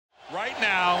Right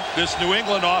now, this New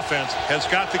England offense has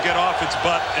got to get off its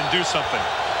butt and do something.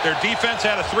 Their defense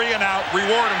had a 3-and-out.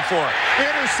 Reward them for it.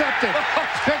 Intercepted.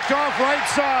 Picked off right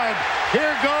side.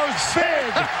 Here goes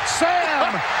Big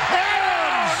Sam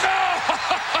Adams. Oh,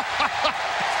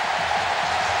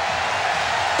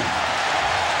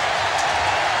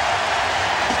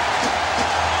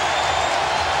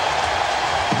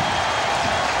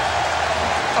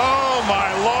 no! Oh,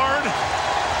 my Lord.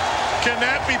 Can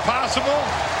that be possible?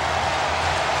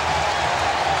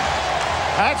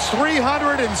 That's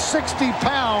 360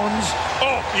 pounds.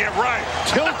 Oh, yeah, right.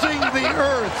 Tilting the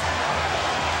earth.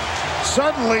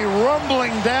 Suddenly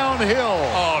rumbling downhill.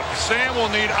 Oh, Sam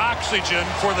will need oxygen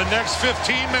for the next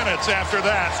 15 minutes after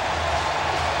that.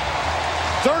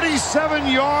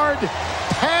 37-yard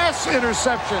pass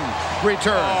interception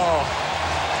return. Oh.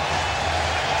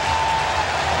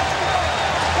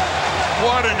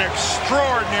 What an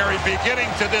extraordinary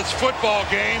beginning to this football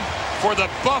game for the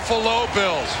Buffalo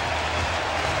Bills.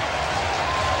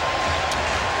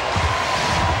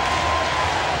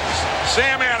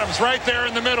 Sam Adams right there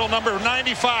in the middle, number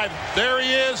 95. There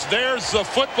he is. There's the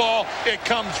football. It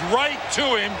comes right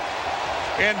to him.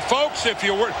 And folks, if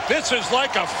you were, this is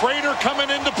like a freighter coming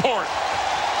into port.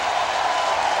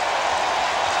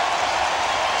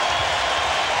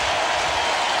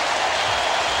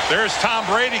 There's Tom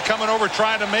Brady coming over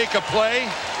trying to make a play.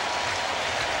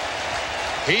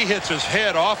 He hits his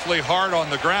head awfully hard on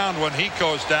the ground when he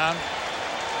goes down.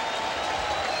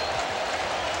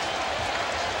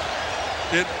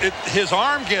 His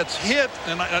arm gets hit,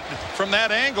 and from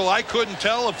that angle, I couldn't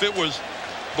tell if it was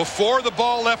before the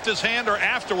ball left his hand or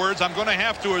afterwards. I'm going to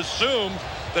have to assume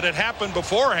that it happened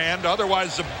beforehand.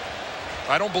 Otherwise,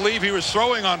 I don't believe he was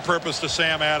throwing on purpose to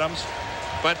Sam Adams.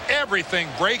 But everything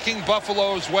breaking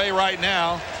Buffalo's way right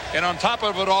now. And on top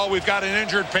of it all, we've got an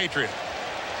injured Patriot.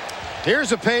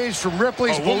 Here's a page from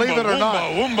Ripley's Believe It or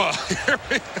Not.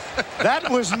 That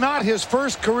was not his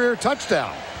first career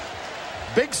touchdown.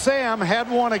 Big Sam had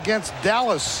one against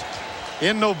Dallas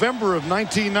in November of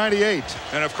 1998.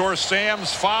 And of course,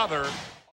 Sam's father